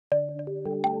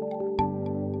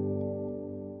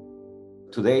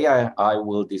Today, I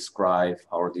will describe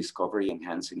our discovery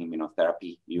enhancing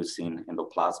immunotherapy using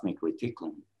endoplasmic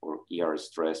reticulum or ER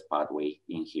stress pathway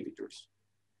inhibitors.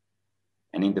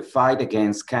 And in the fight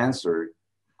against cancer,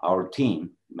 our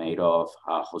team, made of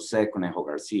Jose Conejo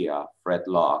Garcia, Fred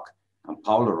Locke, and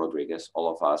Paulo Rodriguez,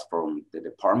 all of us from the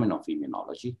Department of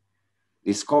Immunology,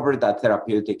 discovered that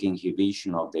therapeutic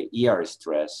inhibition of the ER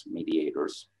stress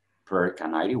mediators, PERK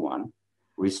and IRE1,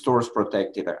 restores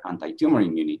protective anti-tumor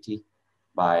immunity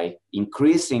by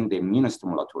increasing the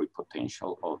immunostimulatory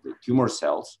potential of the tumor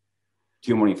cells,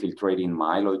 tumor-infiltrating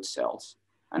myeloid cells,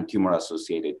 and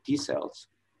tumor-associated T cells,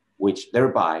 which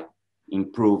thereby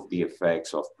improve the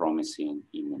effects of promising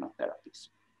immunotherapies.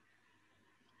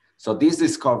 So this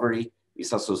discovery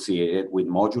is associated with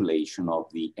modulation of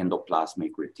the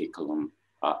endoplasmic reticulum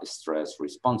stress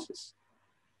responses.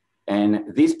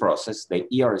 And this process, the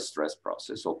ER stress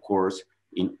process, occurs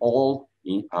in all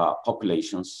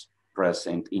populations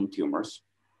present in tumors.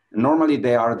 Normally,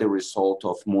 they are the result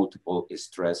of multiple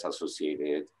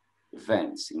stress-associated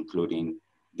events, including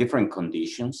different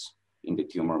conditions in the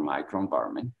tumor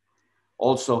microenvironment,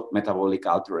 also metabolic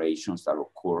alterations that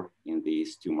occur in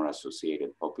these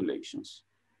tumor-associated populations.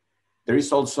 There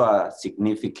is also a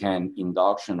significant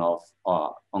induction of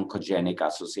oncogenic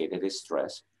associated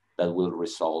stress that will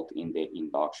result in the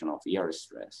induction of ER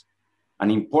stress.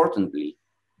 And importantly,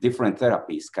 different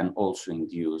therapies can also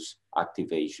induce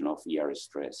activation of ER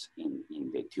stress in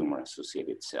the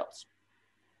tumor-associated cells.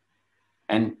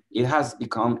 And it has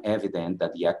become evident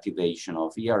that the activation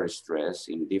of ER stress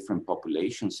in different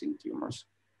populations in tumors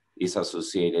is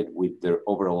associated with their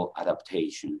overall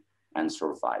adaptation and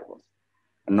survival.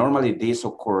 And normally this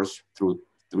occurs through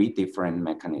three different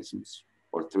mechanisms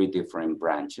or three different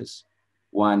branches.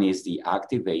 One is the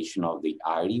activation of the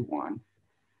IRE1.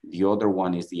 The other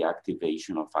one is the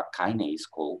activation of a kinase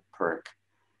called PERK.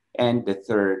 And the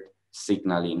third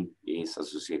signaling is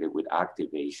associated with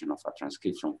activation of a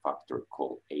transcription factor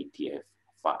called ATF6.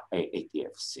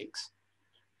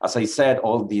 As I said,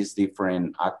 all these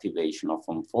different activation of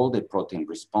unfolded protein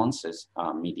responses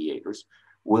mediators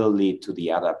will lead to the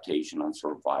adaptation and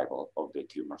survival of the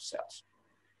tumor cells.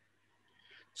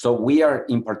 So we are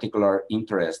in particular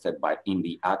interested in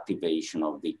the activation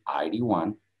of the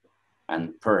IRE1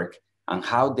 and PERK and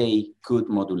how they could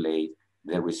modulate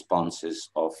the responses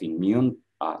of immune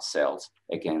cells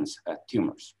against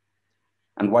tumors.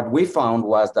 And what we found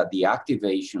was that the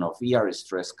activation of ER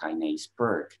stress kinase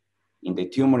PERK in the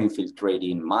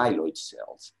tumor-infiltrating myeloid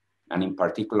cells, and in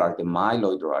particular the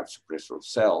myeloid-derived suppressor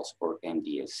cells, or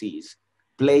MDSCs,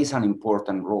 plays an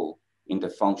important role in the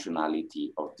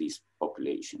functionality of this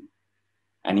population.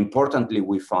 And importantly,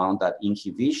 we found that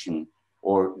inhibition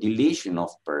or deletion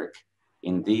of PERK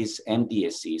in these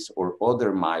MDSCs or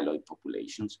other myeloid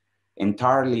populations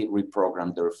entirely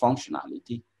reprogrammed their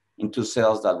functionality into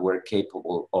cells that were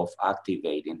capable of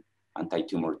activating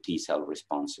anti-tumor T cell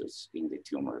responses in the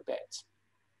tumor beds.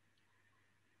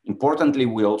 Importantly,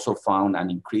 we also found an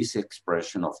increased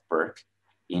expression of PERK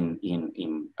in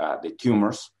the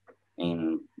tumors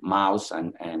in mouse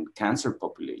and cancer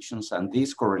populations, and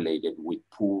this correlated with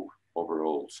poor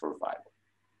overall survival.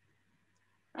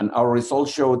 And our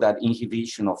results show that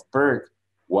inhibition of PERK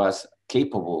was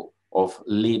capable of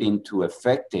leading to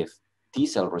effective T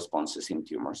cell responses in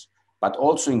tumors, but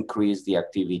also increased the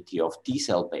activity of T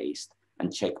cell-based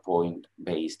and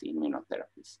checkpoint-based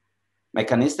immunotherapies.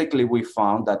 Mechanistically, we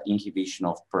found that inhibition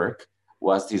of PERK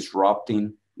was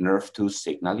disrupting NERV2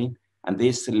 signaling, and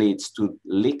this leads to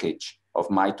leakage of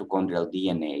mitochondrial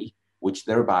DNA, which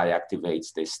thereby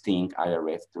activates the STING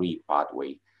IRF3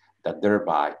 pathway that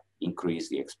thereby increase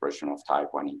the expression of type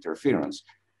 1 interferons,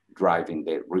 driving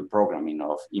the reprogramming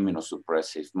of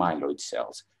immunosuppressive myeloid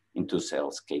cells into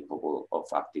cells capable of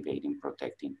activating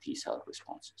protecting T cell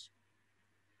responses.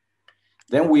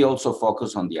 Then we also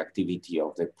focus on the activity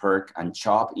of the PERK and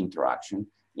CHOP interaction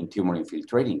in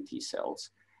tumor-infiltrating T cells.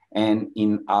 And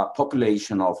in a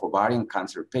population of ovarian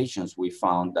cancer patients, we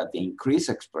found that the increased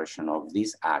expression of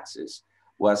this axis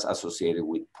was associated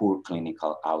with poor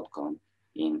clinical outcome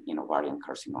in ovarian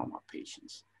carcinoma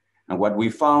patients. And what we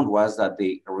found was that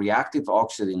the reactive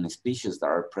oxygen species that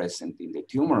are present in the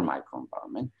tumor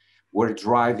microenvironment were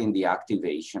driving the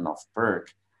activation of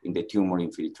PERK in the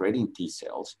tumor-infiltrating T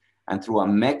cells. And through a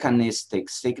mechanistic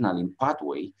signaling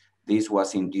pathway, this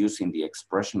was inducing the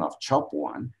expression of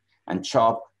CHOP1, and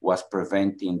CHOP was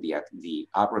preventing the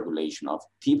upregulation of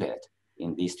TBET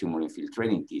in these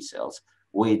tumor-infiltrating T cells,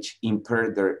 which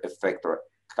impaired their effector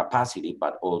capacity,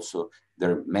 but also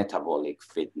their metabolic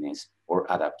fitness or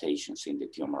adaptations in the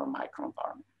tumor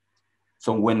microenvironment.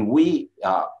 So when we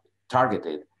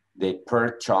targeted the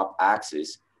PERK-CHOP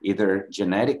axis, either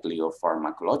genetically or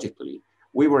pharmacologically,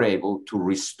 we were able to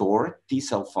restore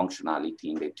T-cell functionality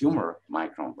in the tumor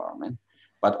microenvironment,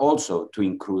 but also to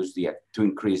increase the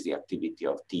activity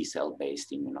of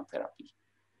T-cell-based immunotherapy.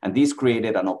 And this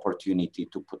created an opportunity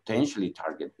to potentially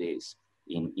target this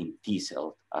in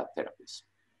T-cell therapies.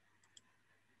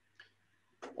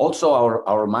 Also,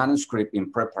 our manuscript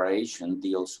in preparation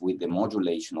deals with the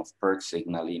modulation of PERK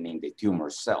signaling in the tumor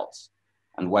cells.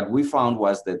 And what we found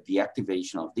was that the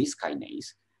activation of this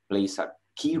kinase plays a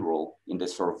key role in the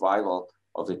survival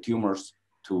of the tumors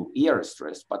to ER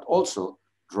stress, but also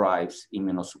drives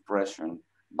immunosuppression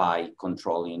by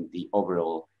controlling the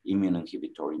overall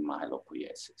immunoinhibitory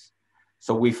myelopoiesis.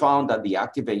 So we found that the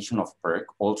activation of PERK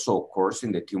also occurs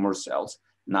in the tumor cells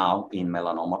now in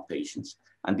melanoma patients,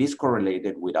 and this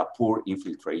correlated with a poor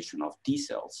infiltration of T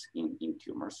cells in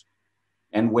tumors.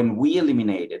 And when we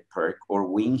eliminated PERK or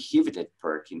we inhibited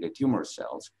PERK in the tumor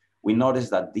cells, we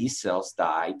noticed that these cells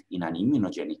died in an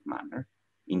immunogenic manner,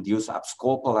 induced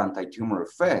abscopal anti-tumor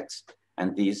effects,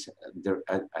 and these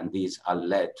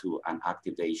led to an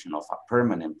activation of a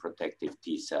permanent protective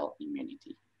T cell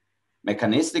immunity.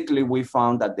 Mechanistically, we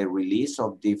found that the release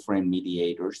of different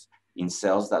mediators in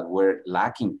cells that were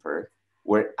lacking PERK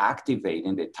were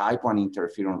activating the type 1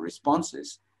 interferon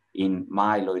responses in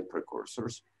myeloid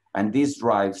precursors, and this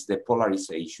drives the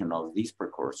polarization of these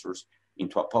precursors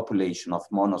into a population of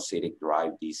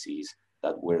monocytic-derived disease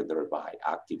that were thereby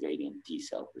activating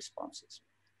T-cell responses.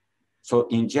 So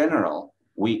in general,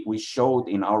 we showed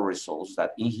in our results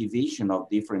that inhibition of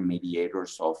different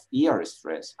mediators of ER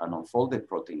stress and unfolded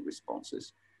protein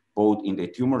responses, both in the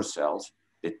tumor cells,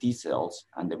 the T cells,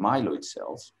 and the myeloid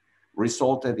cells,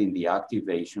 resulted in the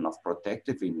activation of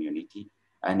protective immunity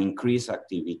and increased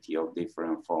activity of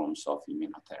different forms of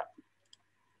immunotherapy.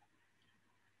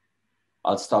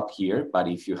 I'll stop here, but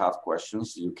if you have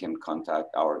questions, you can contact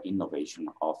our innovation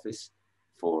office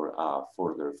for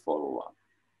further follow-up.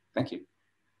 Thank you.